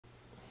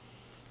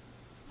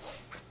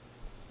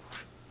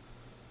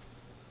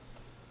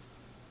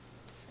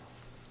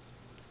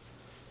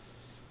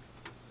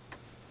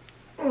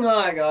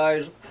Hi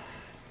guys,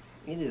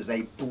 it is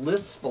a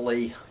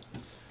blissfully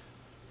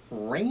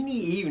rainy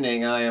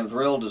evening, I am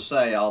thrilled to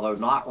say, although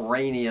not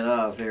rainy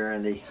enough here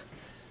in the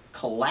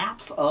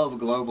collapse of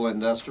global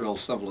industrial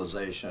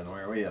civilization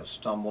where we have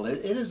stumbled.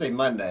 It is a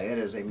Monday. It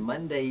is a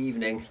Monday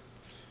evening,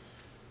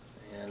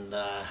 and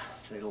the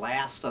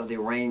last of the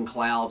rain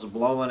clouds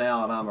blowing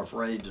out, I'm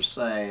afraid to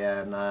say,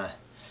 and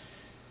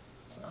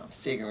so I'm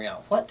figuring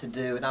out what to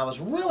do. And I was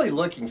really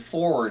looking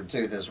forward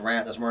to this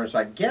rant this morning, so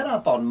I get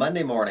up on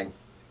Monday morning,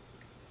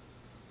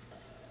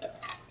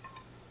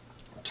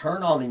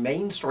 turn on the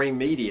mainstream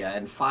media,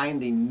 and find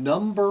the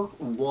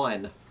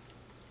 #1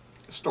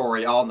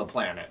 story on the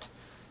planet.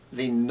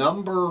 The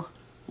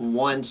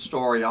 #1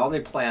 story on the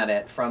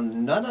planet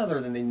from none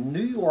other than the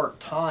New York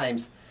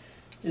Times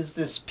is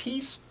this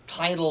piece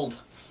titled,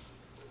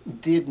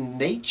 "Did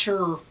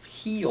Nature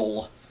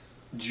Heal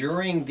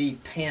During the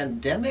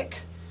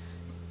Pandemic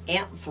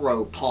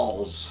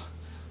Anthropause?"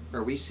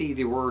 Where we see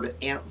the word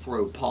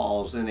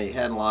anthropause in the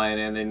headline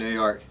in the New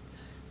York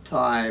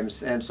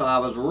Times. And so I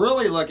was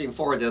really looking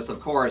forward to this.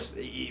 Of course,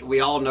 we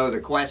all know the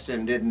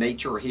question, did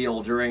nature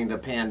heal during the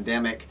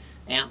pandemic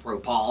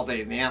anthropause?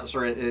 And the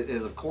answer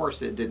is, of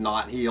course, it did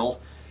not heal.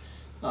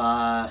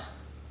 COVID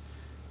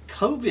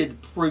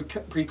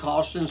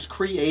precautions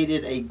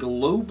created a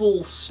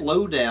global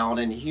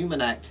slowdown in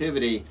human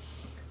activity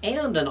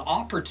and an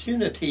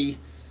opportunity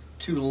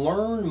to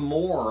learn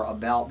more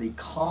about the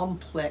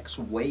complex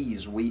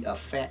ways we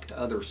affect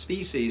other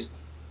species.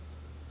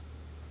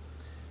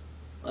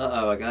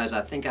 Uh-oh, guys,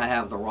 I think I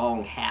have the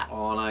wrong hat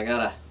on.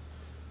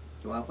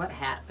 What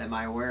hat am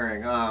I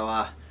wearing?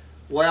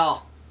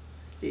 Well,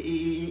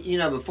 you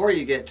know, before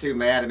you get too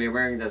mad at me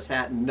wearing this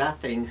hat,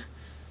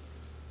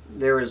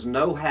 there is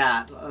no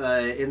hat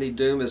in the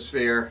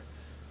Doomosphere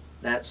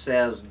that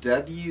says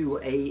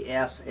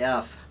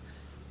WASF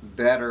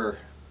better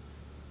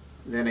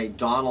than a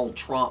Donald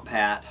Trump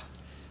hat.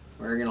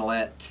 We're going to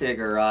let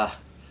Tigger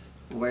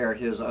wear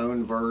his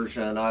own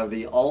version of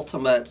the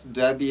ultimate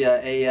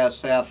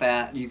WASF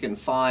hat you can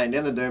find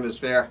in the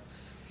Doomosphere.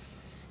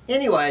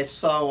 Anyway,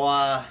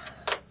 so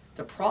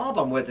the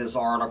problem with this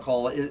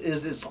article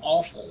is it's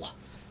awful.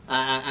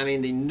 I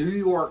mean, the New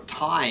York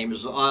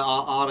Times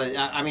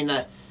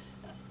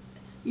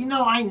you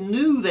know, I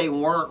knew they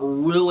weren't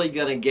really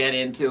going to get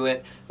into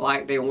it,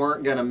 like they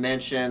weren't going to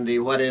mention the,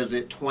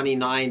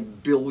 29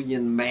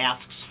 billion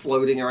masks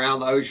floating around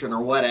the ocean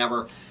or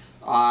whatever.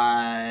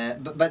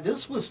 But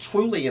this was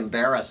truly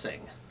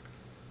embarrassing,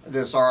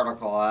 this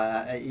article.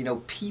 You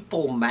know,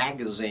 People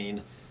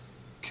magazine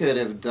could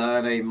have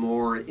done a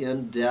more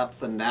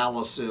in-depth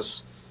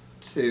analysis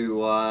to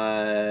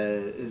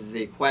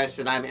the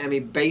question. I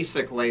mean,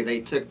 basically,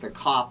 they took the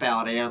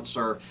cop-out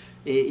answer,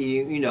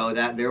 you know,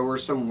 that there were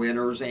some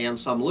winners and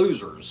some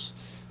losers,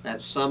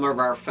 that some of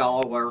our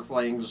fellow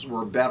Earthlings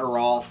were better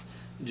off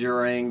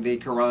during the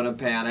corona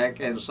panic,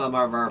 and some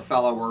of our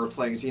fellow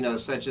Earthlings, you know,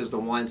 such as the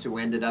ones who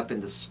ended up in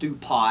the stew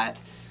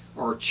pot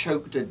or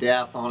choked to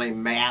death on a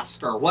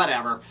mask or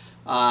whatever,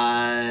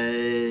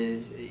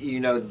 you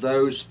know,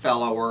 those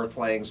fellow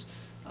Earthlings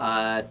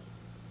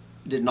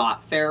did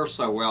not fare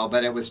so well,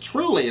 but it was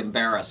truly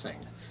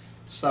embarrassing.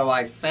 So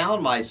I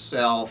found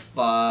myself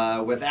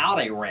without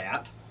a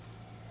rant,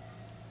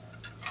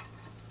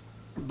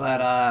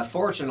 but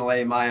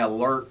fortunately my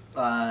alert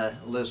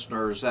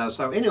listeners.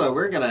 So anyway,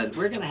 we're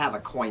gonna have a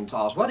coin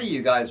toss. What do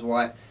you guys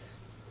want?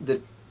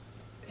 The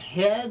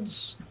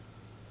heads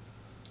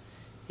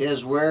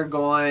is we're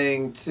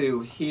going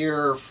to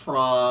hear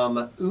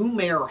from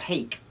Umair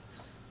Haque,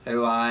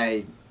 who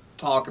I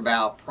talk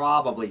about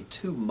probably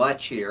too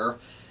much here.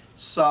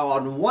 So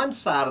on one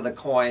side of the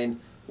coin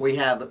we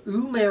have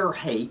Umair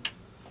Haque,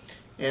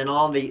 and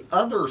on the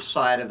other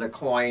side of the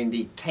coin,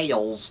 the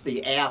tails,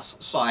 the ass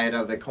side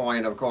of the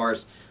coin, of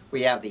course,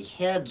 we have the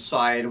head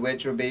side,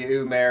 which would be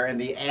Umair, and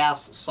the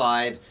ass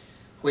side,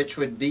 which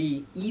would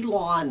be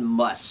Elon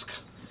Musk.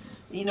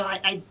 You know,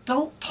 I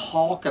don't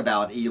talk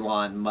about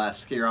Elon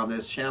Musk here on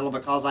this channel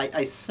because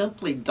I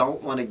simply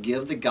don't want to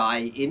give the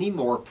guy any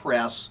more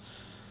press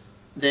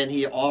than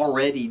he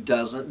already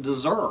doesn't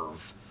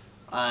deserve.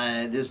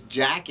 This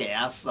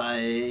jackass,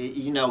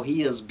 you know,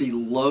 he is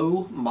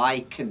below my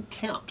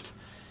contempt.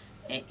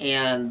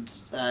 And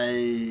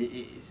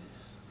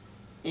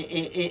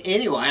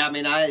anyway, I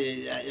mean,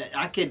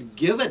 I could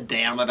give a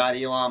damn about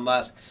Elon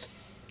Musk.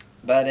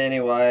 But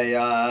anyway,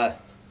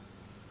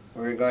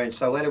 we're going,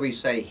 so what do we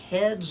say?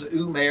 Heads,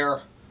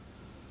 Umair,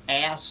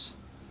 ass,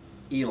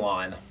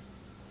 Elon.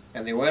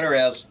 And the winner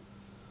is,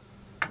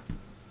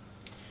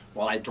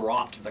 well, I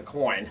dropped the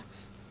coin.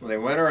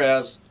 The winner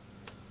is,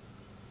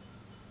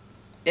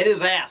 it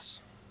is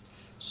ass.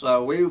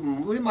 So we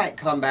might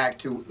come back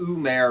to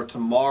Umair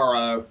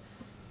tomorrow,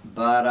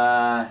 but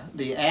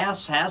the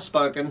ass has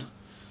spoken,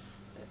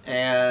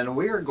 and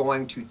we are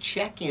going to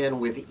check in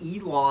with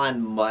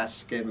Elon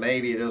Musk, and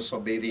maybe this will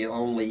be the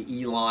only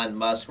Elon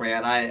Musk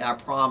rant. I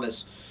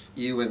promise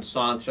you and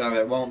Sancho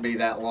it won't be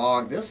that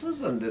long. This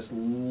isn't this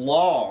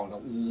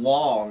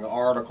long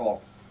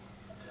article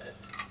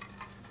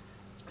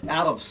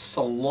out of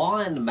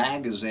Salon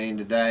magazine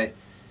today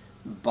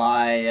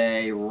by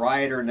a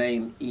writer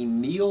named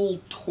Emil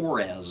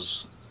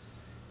Torres.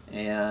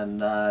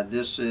 And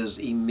this is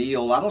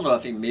Emil. I don't know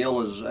if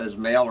Emil is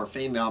male or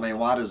female. I mean,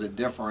 why does it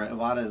differ?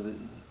 Why does it,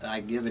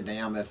 I give a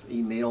damn if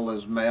Emil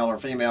is male or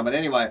female. But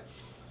anyway,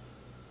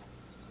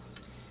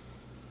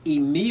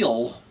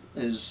 Emil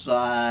is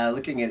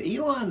looking at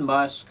Elon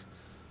Musk,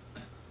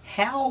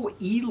 how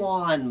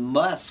Elon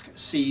Musk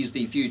sees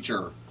the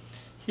future.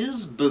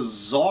 His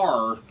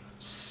bizarre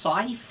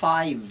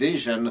sci-fi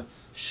vision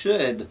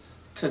should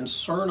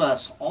concern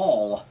us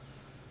all.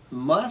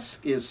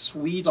 Musk is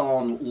sweet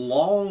on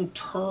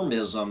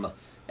long-termism,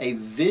 a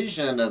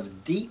vision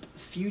of deep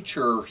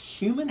future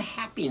human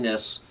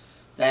happiness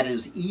that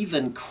is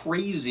even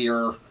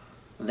crazier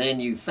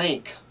than you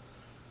think.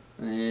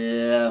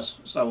 Yes,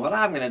 so what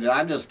I'm going to do,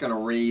 I'm just going to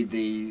read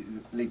the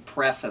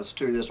preface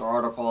to this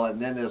article,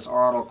 and then this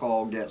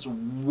article gets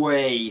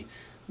way,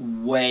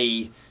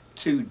 way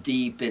too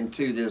deep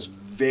into this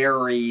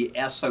very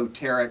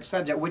esoteric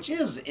subject, which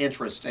is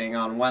interesting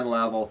on one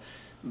level,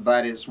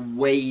 but it's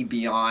way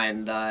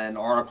beyond an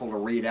article to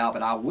read out.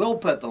 But I will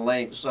put the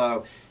link,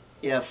 so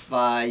if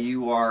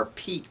you are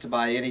piqued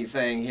by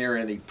anything here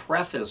in the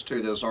preface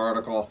to this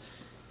article,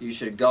 you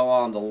should go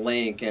on the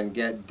link and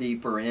get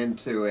deeper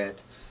into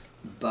it.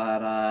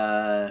 But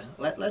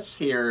let's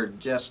hear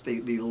just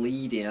the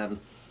lead-in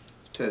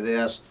to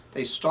this.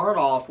 They start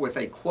off with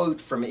a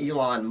quote from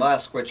Elon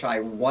Musk, which I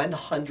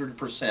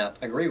 100%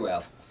 agree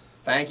with.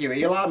 Thank you,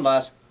 Elon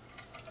Musk.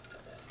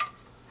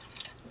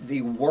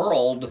 The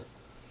world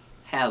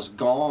has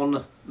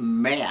gone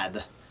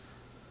mad.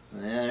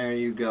 There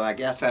you go. I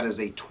guess that is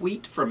a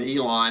tweet from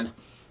Elon.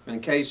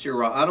 In case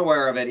you're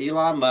unaware of it,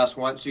 Elon Musk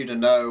wants you to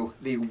know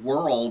the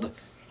world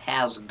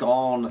has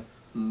gone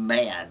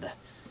mad.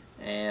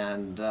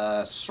 And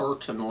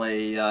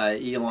certainly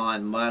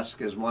Elon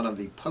Musk is one of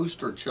the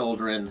poster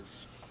children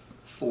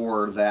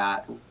for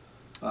that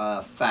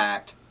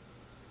fact.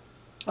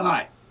 All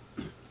right.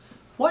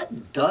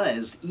 What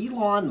does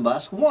Elon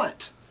Musk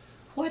want?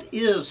 What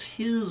is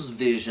his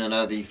vision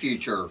of the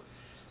future?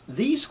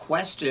 These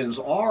questions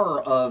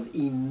are of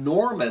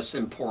enormous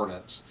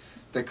importance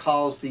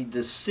because the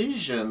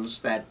decisions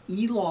that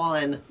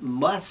Elon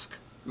Musk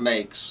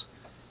makes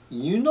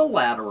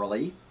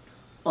unilaterally,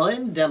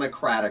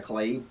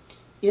 undemocratically,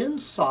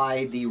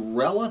 inside the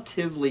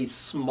relatively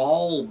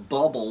small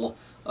bubble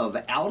of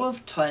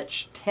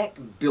out-of-touch tech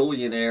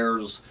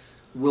billionaires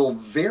will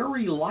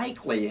very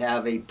likely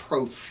have a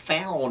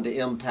profound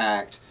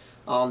impact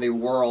on the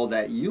world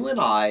that you and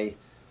I,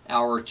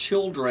 our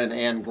children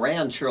and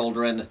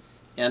grandchildren,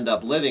 end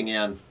up living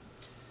in.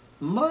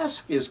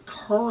 Musk is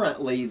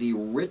currently the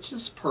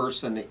richest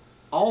person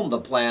on the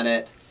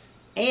planet,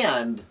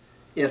 and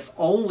if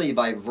only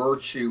by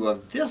virtue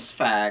of this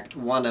fact,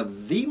 one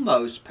of the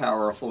most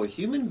powerful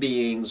human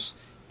beings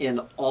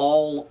in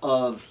all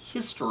of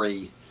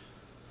history.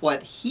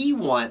 What he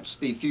wants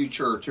the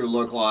future to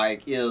look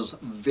like is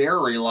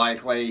very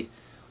likely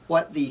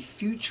what the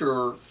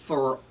future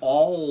for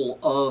all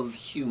of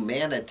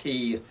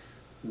humanity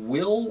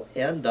will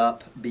end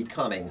up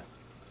becoming.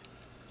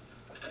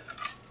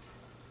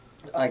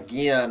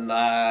 Again,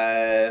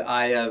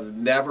 I have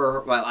never,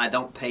 well, I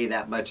don't pay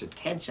that much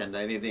attention to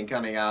anything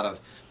coming out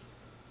of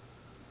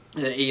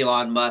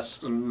Elon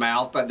Musk's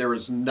mouth, but there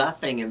is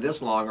nothing in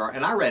this long article,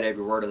 and I read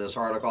every word of this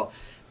article,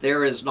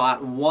 there is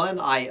not one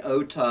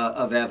iota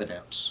of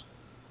evidence,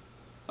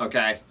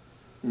 okay?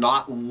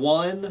 Not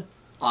one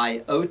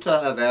iota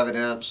of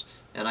evidence,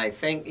 and I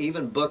think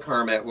even Book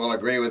Hermit will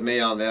agree with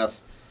me on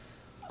this,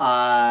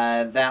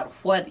 that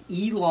what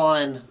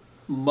Elon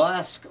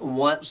Musk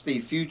wants the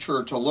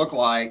future to look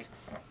like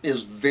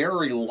is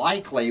very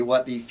likely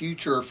what the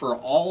future for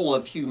all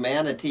of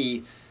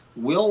humanity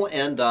will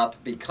end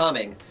up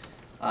becoming.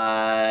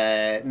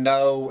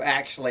 No,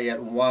 actually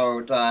it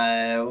won't.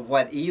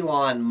 What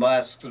Elon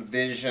Musk's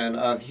vision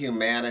of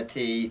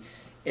humanity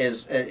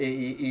is,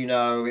 you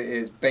know,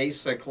 is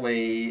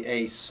basically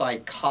a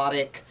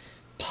psychotic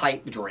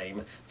pipe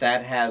dream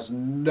that has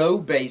no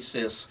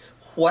basis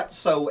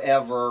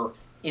whatsoever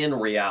in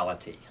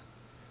reality.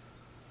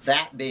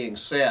 That being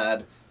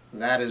said,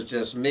 that is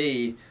just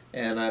me,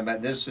 and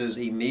this is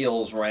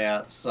Emil's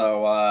rant,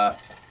 so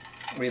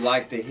we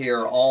like to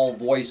hear all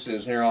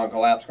voices here on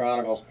Collapse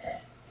Chronicles.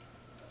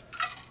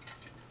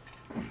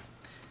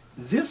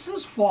 This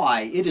is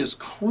why it is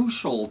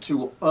crucial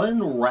to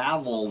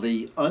unravel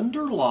the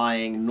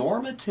underlying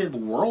normative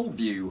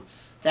worldview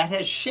that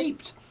has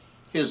shaped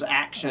his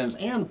actions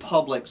and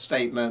public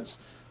statements,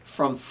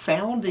 from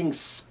founding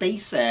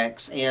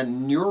SpaceX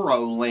and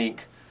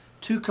Neuralink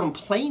to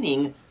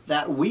complaining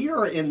that we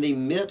are in the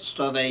midst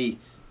of a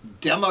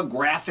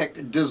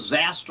demographic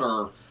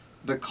disaster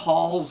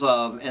because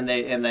of, and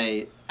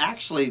they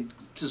actually,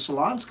 to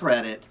Salon's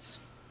credit,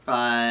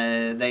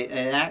 they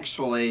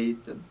actually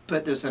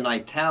put this in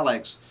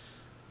italics,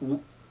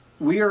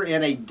 we are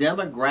in a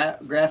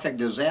demographic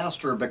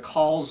disaster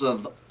because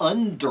of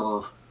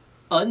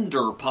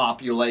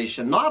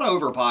underpopulation, not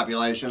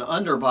overpopulation,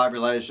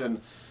 underpopulation.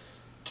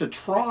 to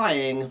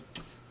trying,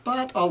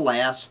 but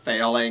alas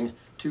failing,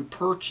 to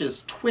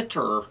purchase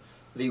Twitter,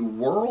 the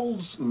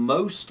world's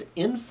most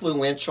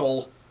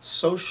influential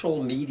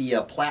social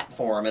media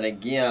platform. And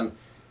again,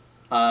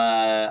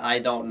 I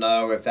don't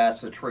know if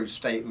that's a true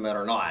statement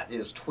or not.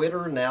 Is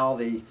Twitter now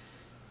the...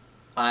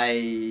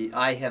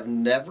 I have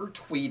never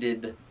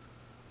tweeted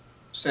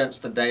since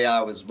the day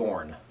I was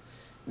born.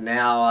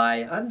 Now,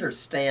 I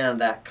understand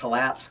that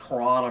Collapse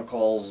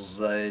Chronicles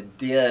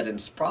did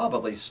and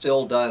probably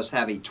still does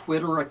have a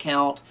Twitter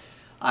account.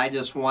 I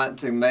just want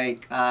to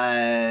make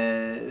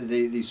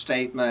the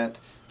statement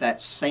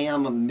that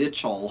Sam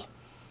Mitchell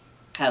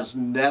has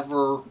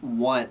never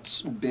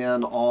once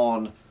been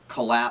on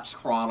Collapse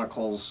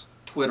Chronicles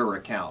Twitter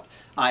account.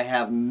 I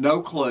have no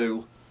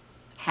clue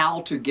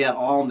how to get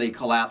on the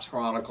Collapse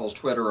Chronicles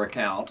Twitter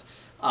account.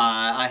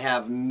 I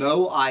have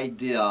no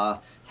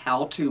idea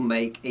how to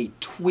make a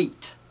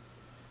tweet.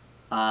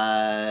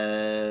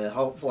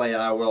 Hopefully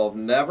I will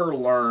never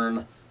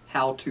learn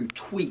how to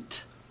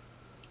tweet.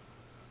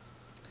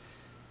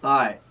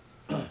 Alright.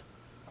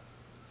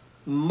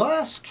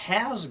 Musk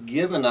has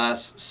given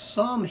us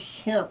some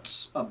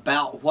hints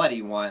about what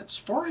he wants.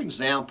 For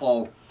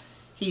example,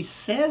 he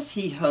says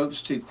he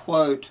hopes to,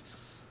 quote,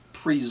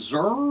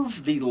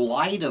 preserve the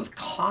light of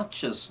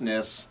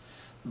consciousness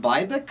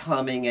by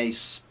becoming a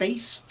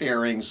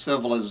spacefaring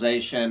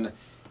civilization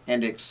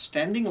and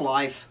extending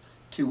life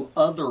to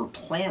other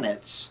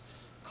planets,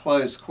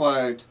 close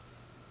quote.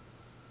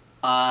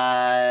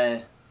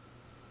 And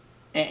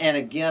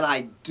again,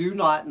 I do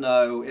not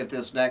know if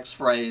this next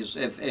phrase,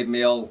 if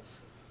Emil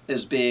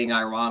is being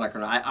ironic or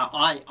not.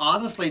 I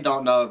honestly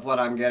don't know if what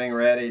I'm getting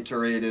ready to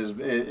read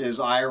is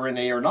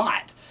irony or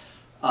not.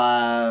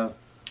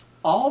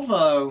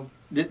 Although,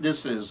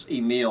 this is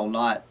Emil,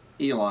 not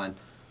Elon,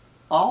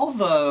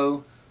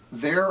 although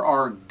there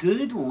are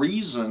good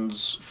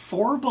reasons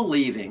for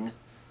believing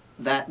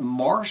that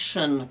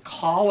Martian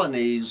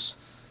colonies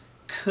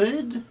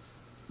could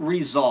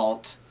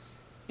result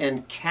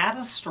in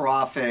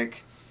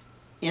catastrophic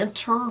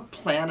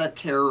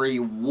interplanetary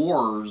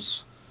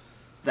wars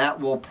that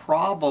will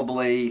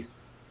probably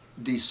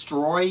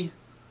destroy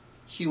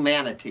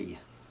humanity.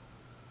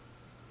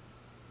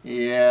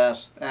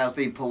 Yes, as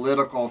the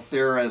political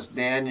theorist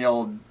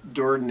Daniel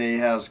Durdney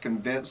has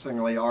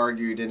convincingly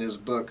argued in his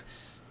book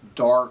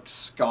Dark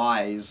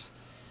Skies.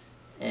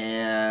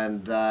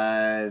 And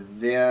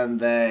then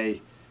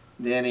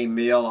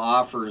Emil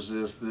offers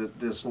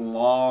this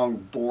long,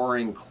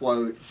 boring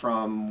quote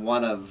from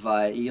one of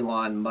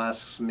Elon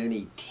Musk's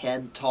many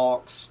TED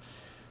Talks.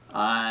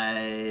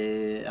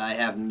 I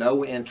have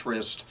no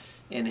interest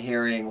in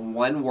hearing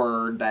one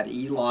word that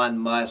Elon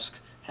Musk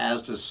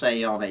has to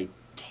say on a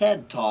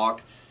TED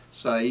Talk,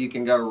 so you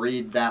can go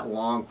read that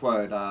long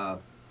quote.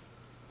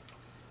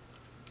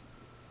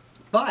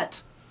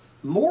 But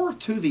more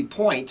to the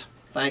point,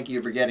 thank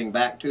you for getting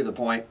back to the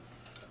point,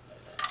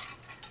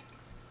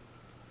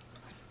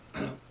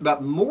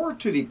 but more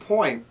to the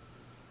point,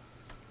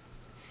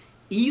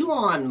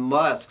 Elon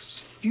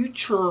Musk's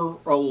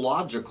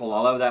futurological,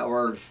 I love that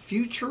word,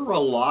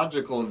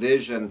 futurological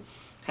vision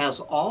has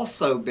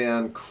also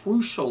been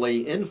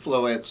crucially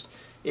influenced,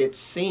 it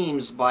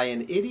seems, by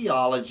an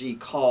ideology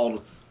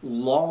called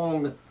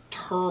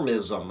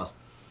long-termism.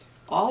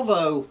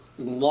 Although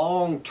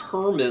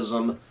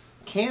long-termism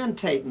can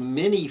take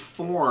many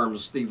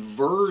forms, the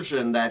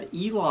version that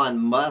Elon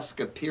Musk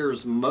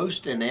appears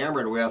most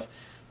enamored with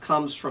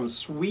comes from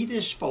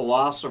Swedish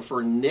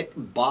philosopher Nick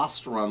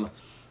Bostrom,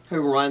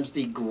 who runs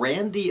the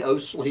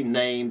grandiosely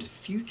named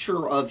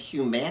Future of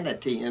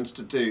Humanity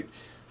Institute,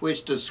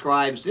 which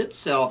describes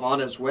itself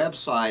on its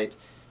website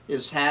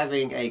as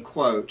having a,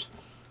 quote,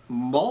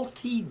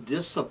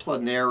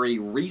 multidisciplinary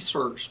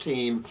research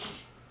team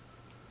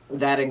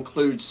that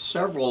includes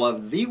several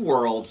of the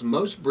world's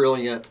most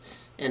brilliant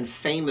and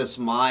famous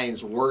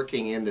minds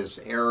working in this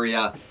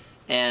area.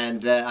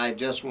 And I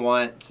just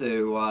want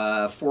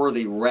to, for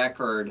the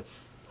record,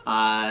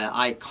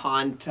 I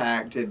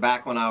contacted,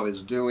 back when I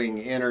was doing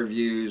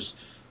interviews,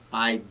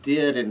 I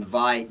did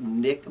invite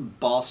Nick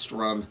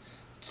Bostrom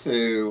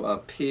to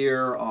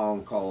appear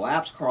on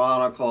Collapse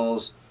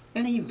Chronicles,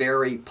 and he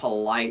very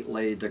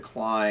politely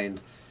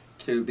declined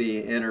to be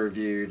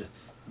interviewed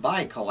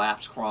by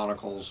Collapse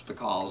Chronicles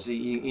because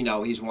you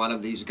know, he's one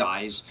of these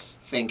guys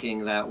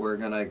thinking that we're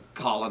going to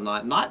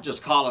colonize, not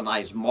just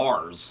colonize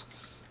Mars,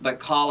 but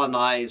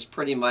colonize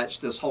pretty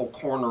much this whole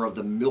corner of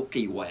the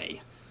Milky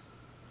Way.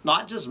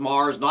 Not just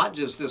Mars, not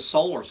just this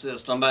solar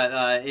system, but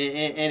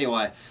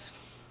anyway.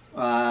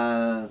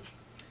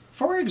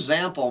 For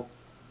example,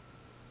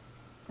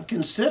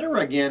 consider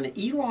again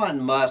Elon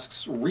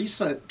Musk's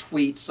recent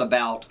tweets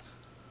about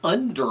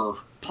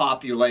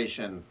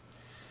underpopulation.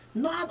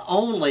 Not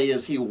only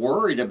is he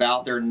worried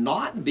about there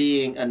not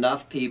being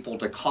enough people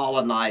to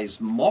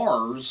colonize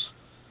Mars,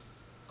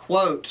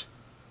 quote,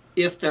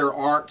 if there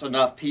aren't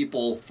enough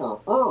people for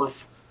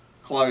Earth,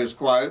 close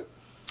quote,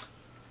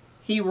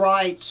 he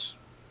writes,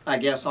 I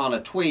guess on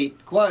a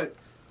tweet, quote,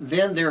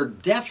 then there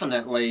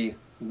definitely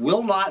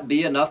will not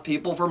be enough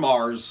people for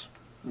Mars.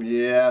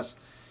 Yes.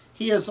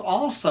 He is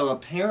also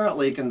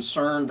apparently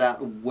concerned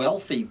that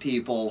wealthy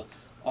people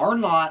are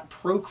not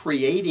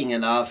procreating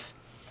enough,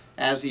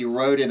 as he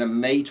wrote in a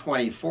May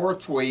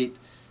 24th tweet,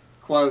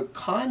 quote,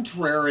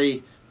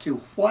 contrary to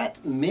what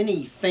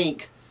many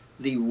think,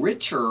 the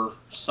richer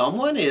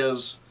someone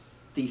is,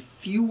 the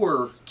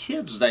fewer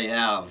kids they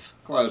have,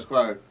 close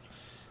quote.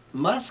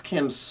 Musk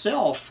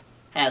himself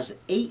has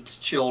 8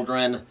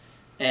 children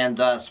and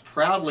thus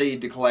proudly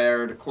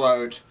declared,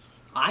 quote,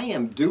 I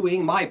am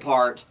doing my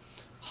part,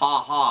 ha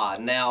ha.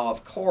 Now,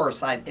 of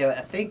course, I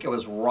think it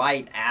was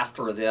right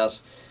after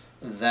this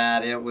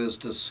that it was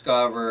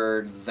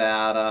discovered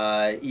that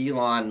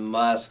Elon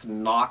Musk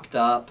knocked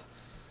up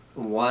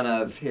one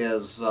of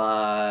his,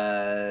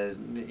 one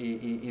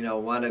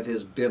of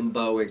his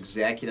bimbo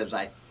executives.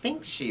 I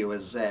think she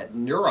was at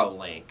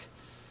Neuralink.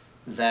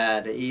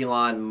 That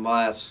Elon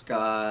Musk,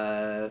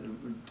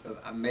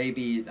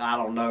 maybe, I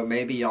don't know,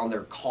 maybe on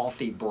their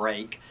coffee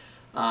break,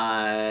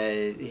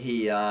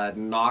 he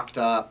knocked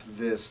up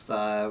this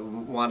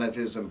one of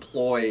his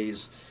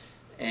employees,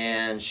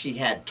 and she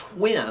had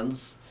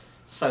twins,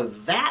 so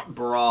that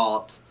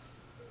brought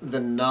the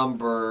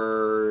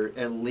number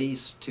at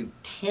least to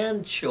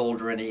 10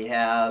 children he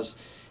has,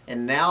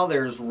 and now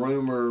there's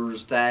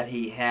rumors that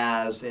he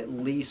has at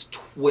least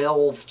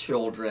 12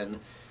 children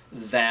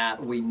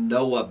that we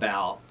know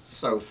about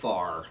so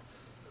far.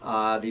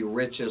 The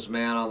richest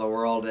man in the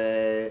world,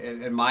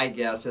 in my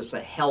guess, is a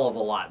hell of a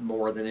lot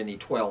more than any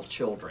 12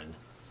 children.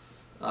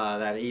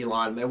 That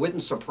Elon, it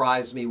wouldn't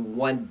surprise me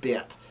one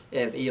bit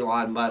if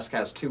Elon Musk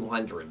has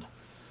 200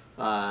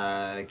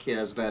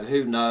 kids, but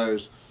who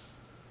knows.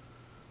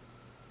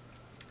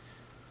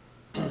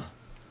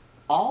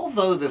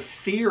 Although the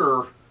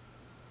fear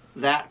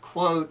that,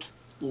 quote,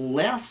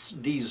 less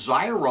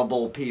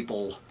desirable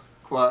people,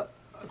 quote,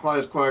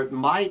 close quote,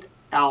 might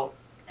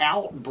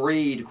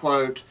outbreed,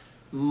 quote,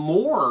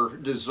 more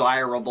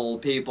desirable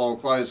people,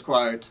 close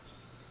quote.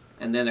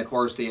 And then, of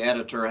course, the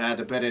editor had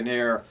to put in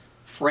here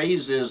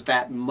phrases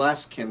that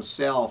Musk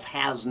himself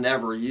has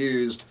never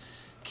used,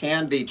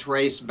 can be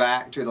traced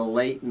back to the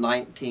late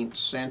 19th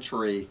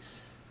century.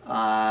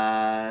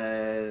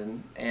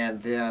 And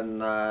then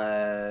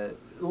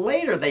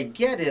later they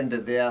get into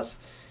this.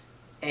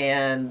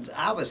 And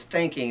I was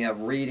thinking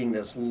of reading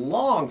this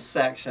long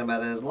section,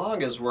 but as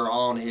long as we're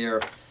on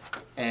here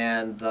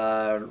and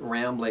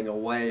rambling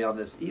away on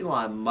this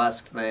Elon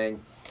Musk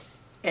thing,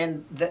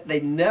 and they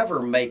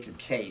never make a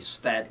case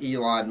that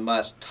Elon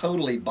Musk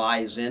totally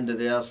buys into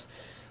this,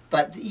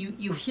 but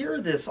you hear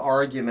this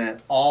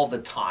argument all the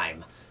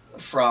time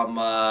from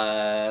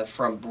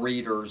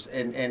breeders,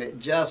 and it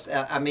just,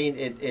 I mean,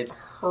 it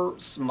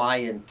hurts my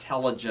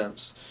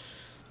intelligence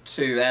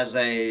to, as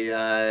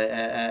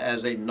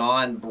a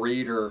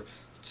non-breeder,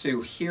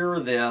 to hear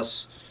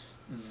this,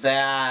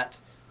 that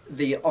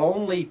the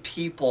only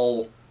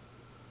people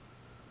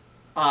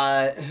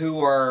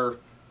who are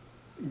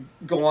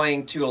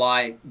going to,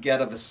 like,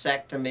 get a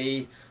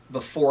vasectomy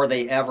before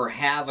they ever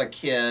have a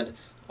kid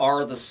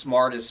are the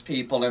smartest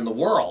people in the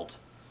world.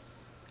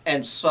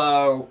 And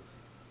so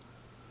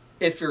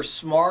if you're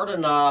smart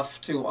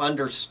enough to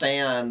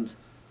understand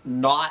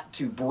not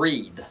to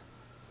breed,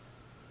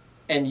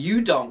 and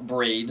you don't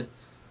breed,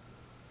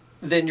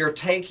 then you're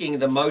taking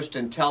the most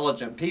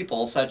intelligent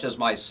people, such as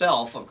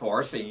myself, of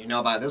course, and you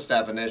know by this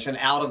definition,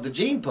 out of the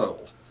gene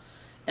pool.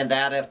 And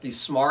that if the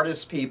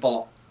smartest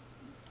people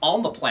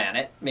on the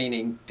planet,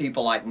 meaning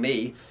people like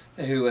me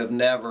who have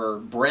never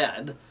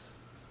bred,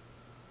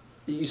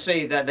 you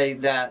see that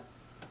that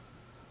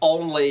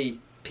only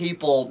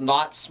people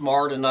not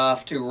smart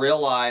enough to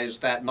realize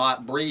that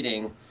not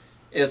breeding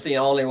is the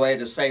only way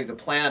to save the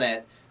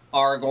planet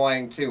are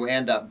going to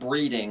end up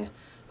breeding.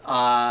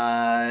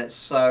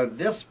 So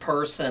this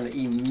person,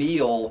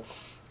 Emil,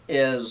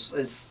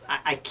 is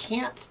I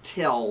can't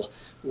tell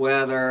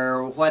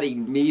whether what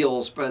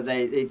Emil's, but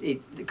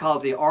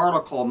because the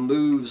article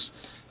moves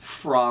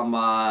from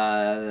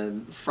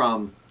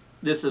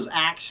this is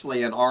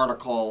actually an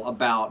article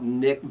about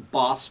Nick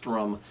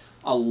Bostrom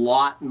a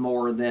lot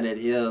more than it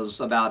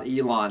is about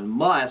Elon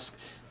Musk,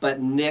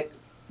 but Nick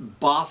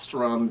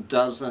Bostrom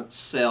doesn't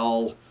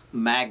sell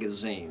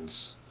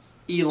magazines.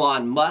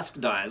 Elon Musk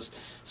does.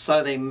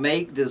 So they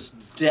make this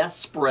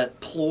desperate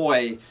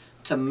ploy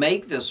to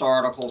make this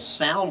article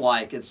sound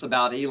like it's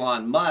about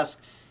Elon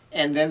Musk,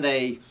 and then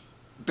they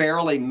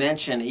barely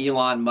mention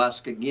Elon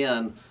Musk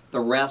again the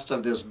rest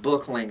of this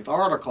book-length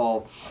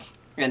article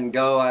and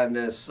go on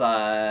this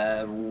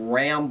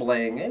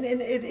rambling, and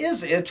it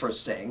is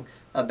interesting,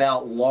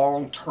 about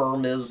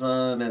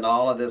long-termism and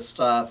all of this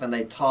stuff, and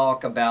they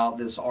talk about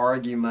this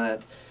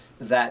argument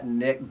that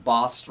Nick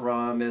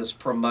Bostrom is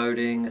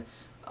promoting,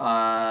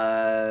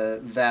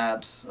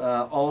 that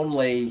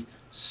only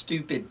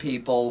stupid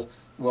people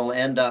will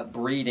end up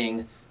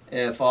breeding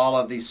if all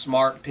of these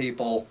smart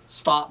people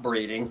stop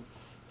breeding.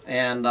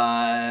 And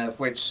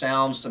which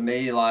sounds to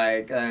me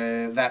like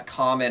that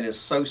comment is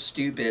so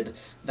stupid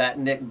that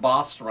Nick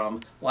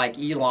Bostrom, like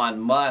Elon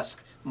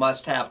Musk,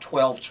 must have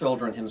 12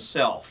 children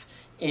himself.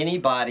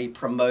 anybody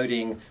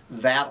promoting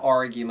that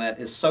argument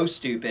is so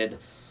stupid.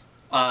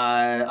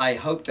 I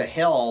hope to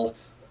hell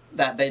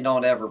that they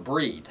don't ever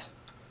breed.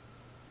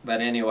 But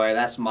anyway,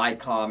 that's my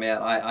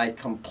comment. I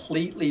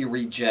completely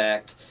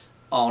reject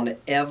on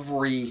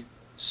every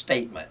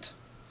statement.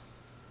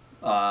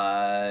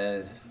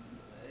 It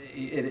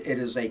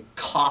is a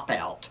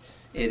cop-out.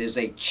 It is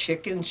a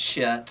chicken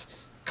shit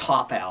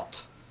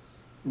cop-out.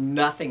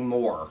 Nothing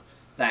more.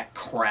 That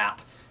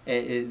crap.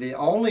 The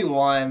only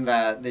one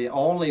that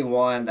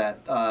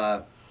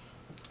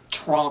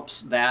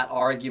trumps that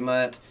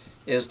argument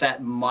is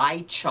that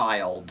my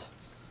child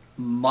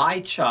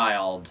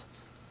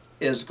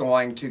is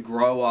going to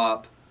grow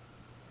up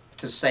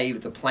to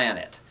save the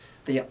planet.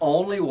 The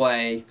only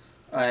way,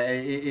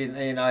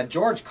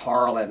 George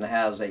Carlin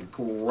has a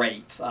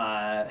great,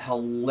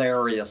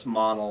 hilarious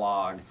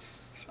monologue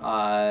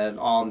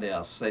on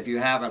this. If you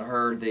haven't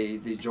heard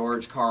the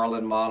George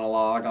Carlin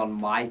monologue on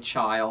my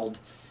child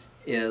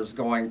is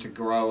going to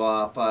grow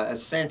up,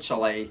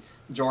 essentially,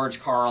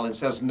 George Carlin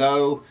says,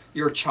 no,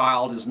 your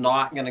child is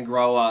not going to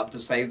grow up to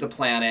save the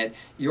planet.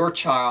 Your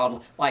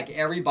child, like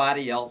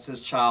everybody else's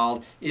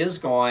child, is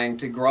going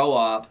to grow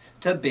up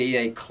to be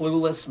a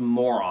clueless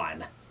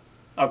moron.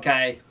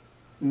 Okay?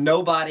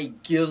 Nobody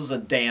gives a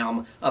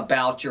damn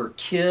about your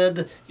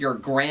kid, your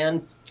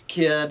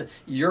grandkid.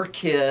 Your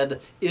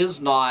kid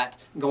is not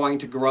going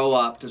to grow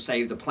up to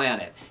save the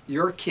planet.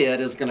 Your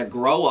kid is going to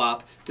grow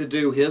up to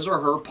do his or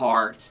her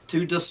part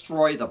to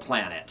destroy the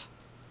planet.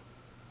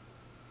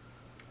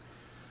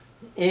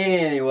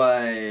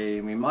 Anyway,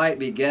 we might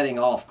be getting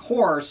off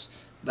course,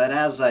 but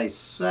as I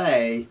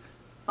say,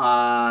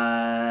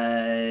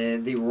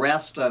 the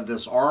rest of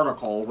this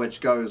article, which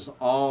goes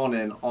on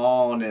and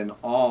on and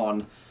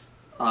on,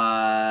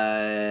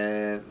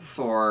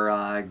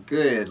 for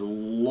good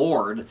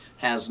Lord,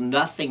 has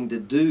nothing to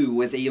do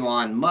with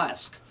Elon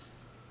Musk.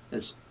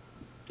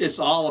 It's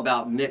all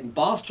about Nick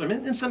Bostrom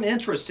and some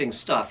interesting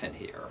stuff in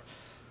here.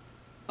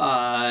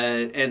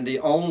 And the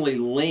only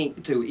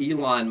link to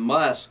Elon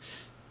Musk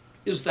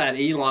is that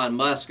Elon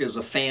Musk is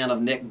a fan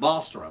of Nick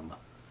Bostrom.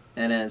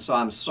 And so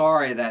I'm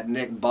sorry that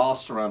Nick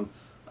Bostrom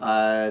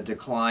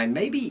declined.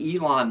 Maybe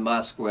Elon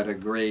Musk would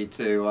agree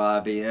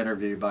to be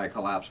interviewed by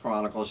Collapse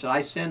Chronicles. Should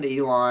I send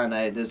Elon,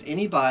 does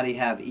anybody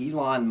have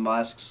Elon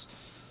Musk's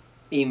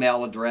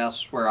email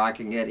address where I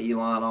can get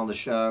Elon on the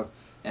show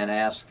and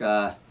ask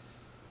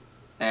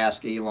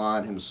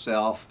Elon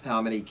himself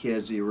how many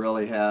kids he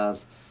really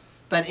has?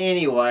 But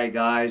anyway,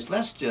 guys,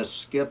 let's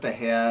just skip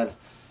ahead.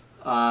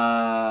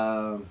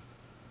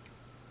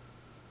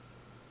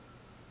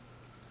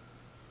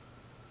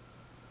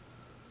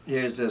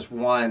 Here's this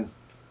one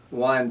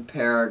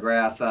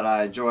paragraph that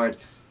I enjoyed.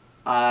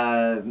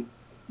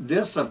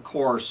 This, of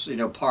course,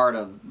 part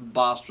of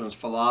Bostrom's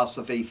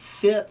philosophy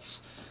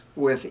fits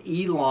with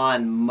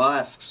Elon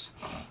Musk's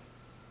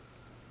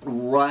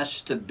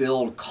rush to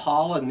build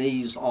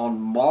colonies on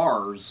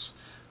Mars,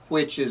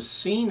 which is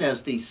seen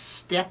as the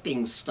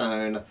stepping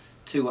stone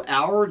to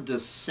our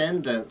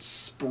descendants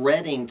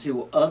spreading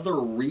to other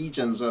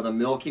regions of the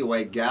Milky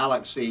Way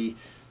galaxy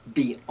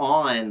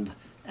beyond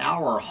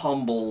our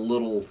humble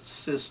little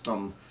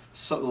system,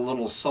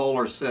 little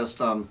solar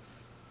system.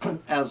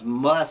 As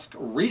Musk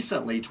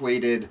recently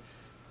tweeted,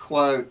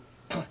 quote,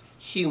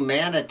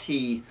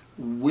 humanity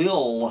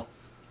will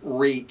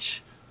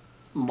reach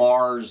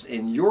Mars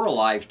in your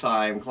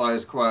lifetime,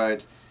 close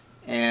quote.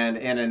 And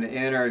in an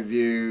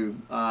interview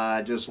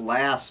just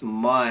last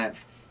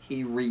month,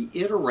 he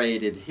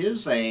reiterated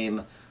his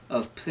aim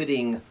of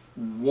putting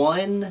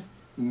 1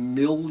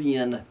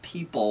 million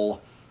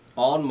people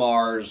on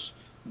Mars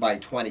by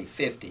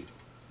 2050.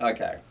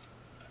 Okay.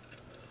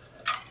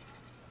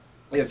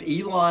 If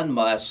Elon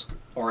Musk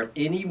or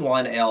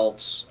anyone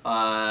else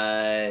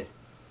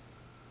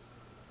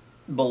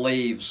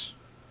believes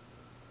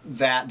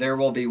that there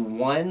will be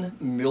 1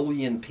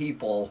 million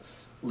people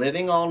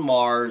living on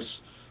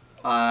Mars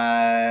in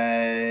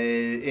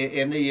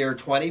the year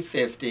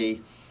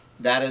 2050,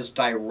 that is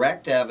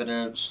direct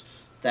evidence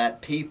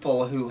that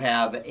people who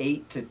have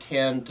 8 to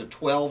 10 to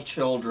 12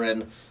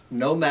 children,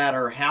 no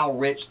matter how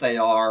rich they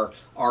are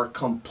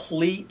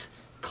complete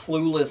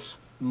clueless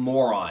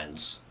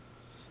morons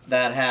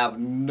that have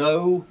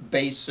no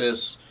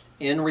basis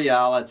in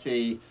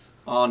reality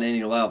on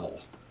any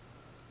level.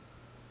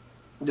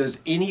 Does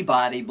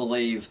anybody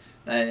believe,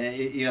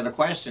 the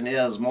question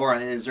is more,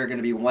 is there going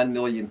to be 1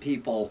 million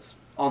people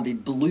on the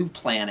blue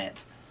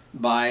planet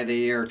by the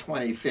year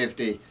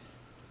 2050,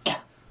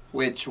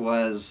 which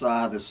was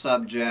the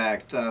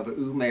subject of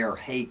Umair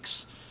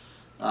Haque's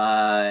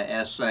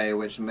essay,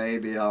 which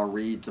maybe I'll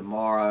read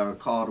tomorrow,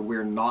 called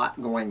We're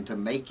Not Going to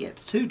Make It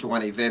to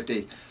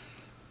 2050.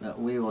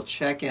 We will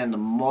check in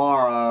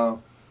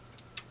tomorrow.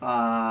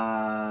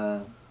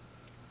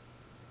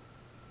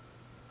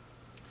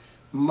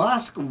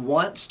 Musk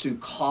wants to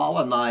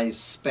colonize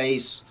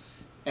space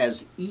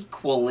as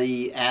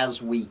equally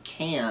as we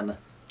can,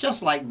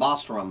 just like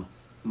Bostrom.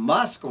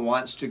 Musk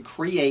wants to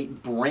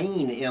create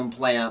brain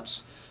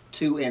implants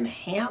to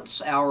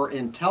enhance our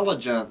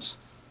intelligence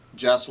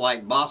just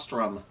like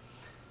Bostrom.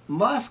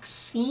 Musk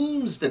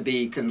seems to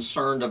be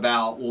concerned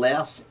about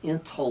less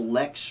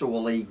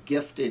intellectually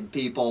gifted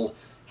people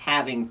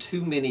having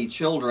too many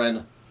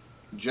children,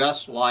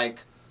 just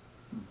like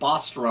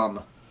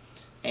Bostrom.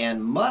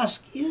 And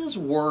Musk is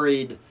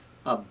worried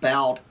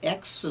about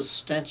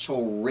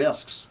existential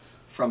risks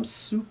from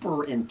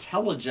super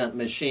intelligent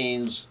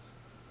machines,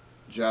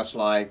 just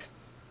like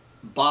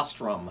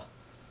Bostrom.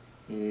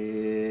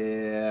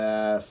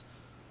 Yes.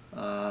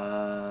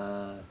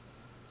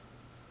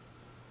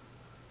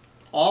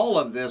 All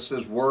of this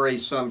is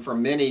worrisome for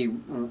many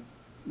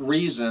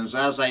reasons.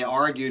 As I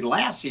argued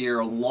last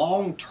year,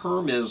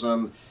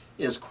 long-termism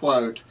is,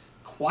 quote,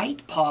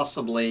 quite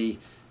possibly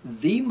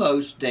the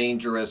most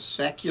dangerous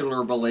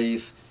secular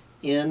belief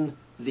in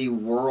the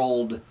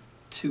world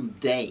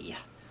today.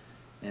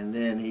 And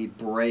then he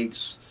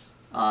breaks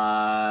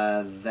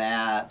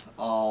that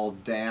all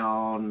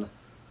down.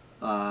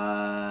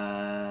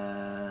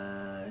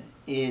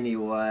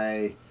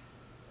 Anyway,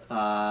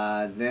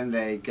 then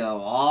they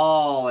go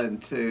all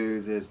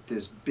into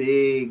this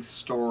big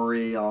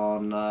story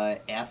on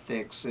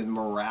ethics and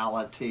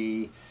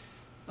morality.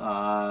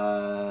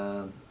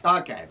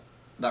 Okay,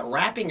 but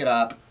wrapping it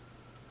up,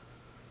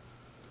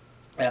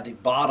 at the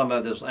bottom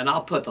of this, and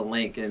I'll put the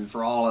link in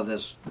for all of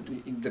this,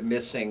 the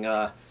missing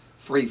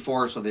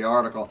 3/4 of the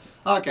article.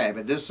 Okay,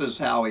 but this is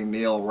how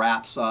Emil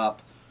wraps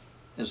up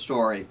his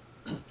story.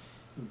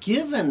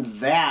 Given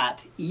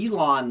that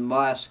Elon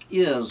Musk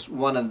is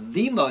one of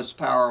the most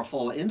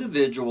powerful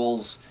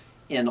individuals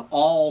in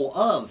all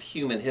of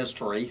human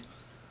history,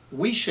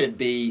 we should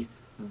be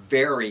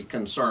very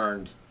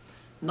concerned.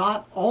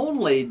 Not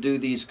only do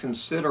these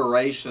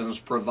considerations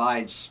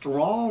provide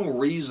strong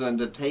reason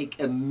to take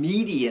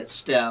immediate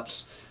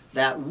steps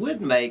that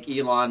would make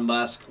Elon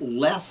Musk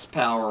less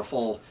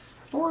powerful,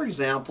 for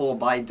example,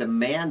 by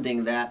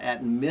demanding that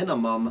at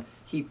minimum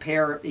he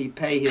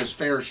pay his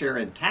fair share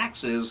in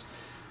taxes,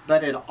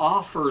 but it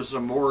offers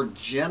a more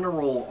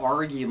general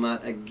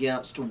argument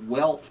against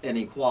wealth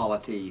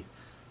inequality.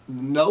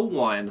 No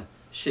one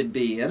should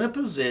be in a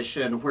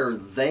position where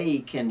they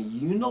can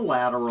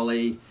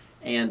unilaterally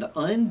and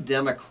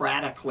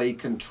undemocratically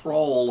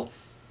control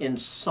in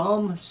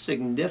some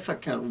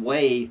significant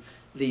way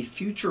the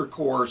future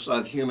course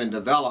of human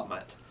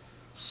development.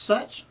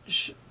 Such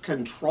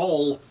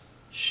control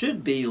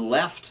should be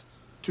left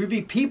to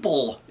the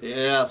people.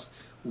 Yes,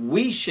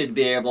 we should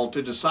be able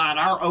to decide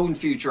our own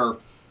future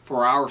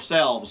for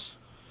ourselves.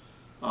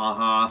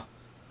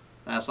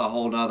 That's a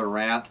whole nother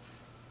rant.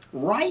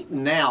 Right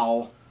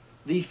now,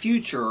 the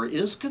future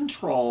is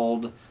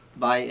controlled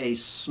by a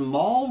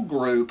small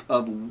group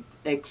of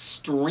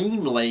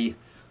extremely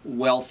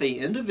wealthy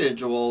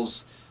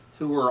individuals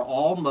who are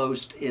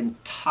almost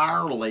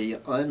entirely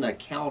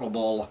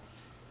unaccountable,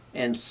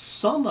 and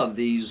some of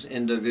these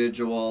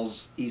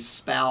individuals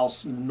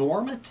espouse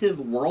normative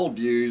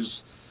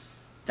worldviews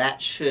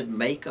that should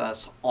make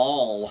us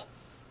all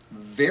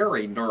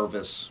very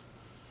nervous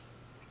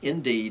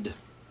indeed.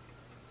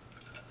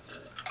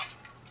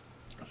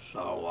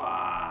 So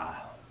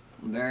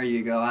there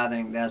you go. I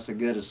think that's a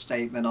good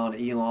statement on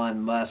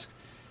Elon Musk.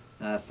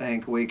 I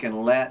think we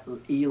can let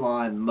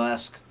Elon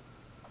Musk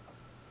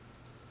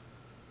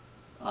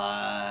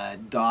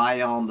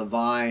die on the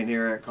vine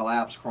here at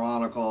Collapse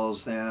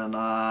Chronicles, and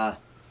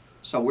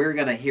so we're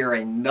going to hear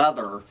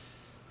another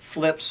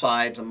flip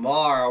side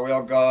tomorrow.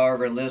 We'll go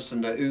over and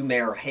listen to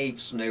Umair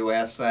Haque's new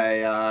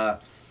essay.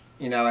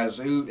 You know, as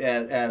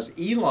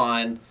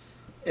Elon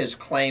is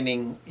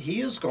claiming he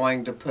is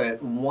going to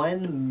put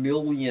 1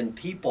 million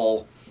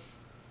people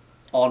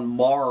on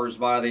Mars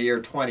by the year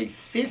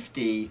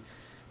 2050,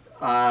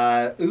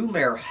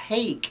 Umair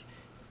Haque,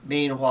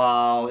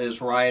 meanwhile,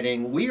 is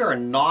writing,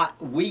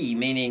 we,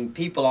 meaning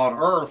people on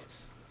Earth,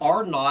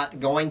 are not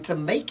going to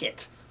make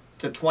it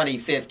to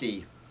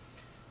 2050.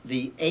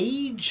 The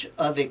age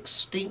of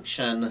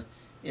extinction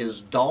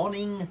is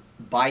dawning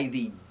by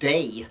the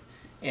day,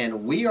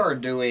 and we are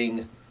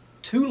doing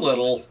too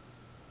little,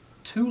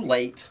 too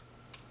late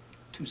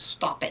to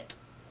stop it.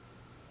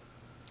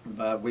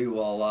 But we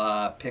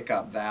will pick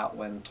up that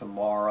one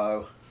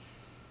tomorrow.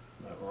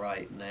 But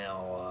right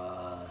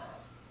now,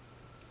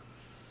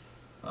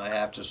 I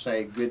have to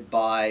say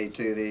goodbye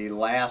to the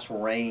last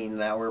rain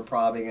that we're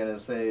probably going to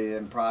see,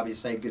 and probably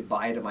say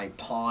goodbye to my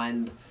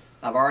pond.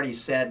 I've already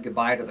said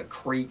goodbye to the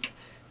creek,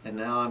 and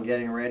now I'm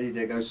getting ready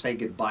to go say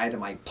goodbye to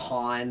my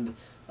pond.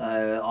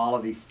 All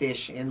of the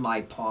fish in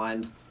my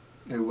pond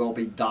who will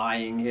be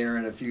dying here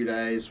in a few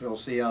days. We'll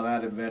see how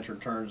that adventure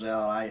turns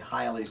out. I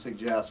highly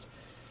suggest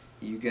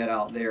you get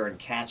out there and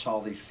catch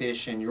all the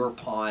fish in your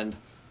pond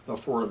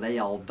before they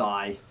all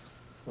die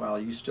while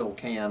you still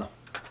can.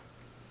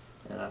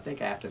 And I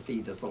think I have to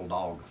feed this little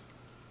dog.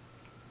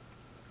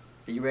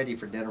 Are you ready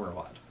for dinner or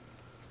what?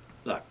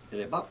 Look,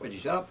 would you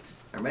shut up?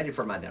 I'm ready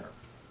for my dinner.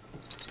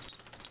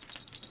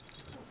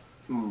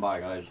 Bye,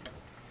 guys.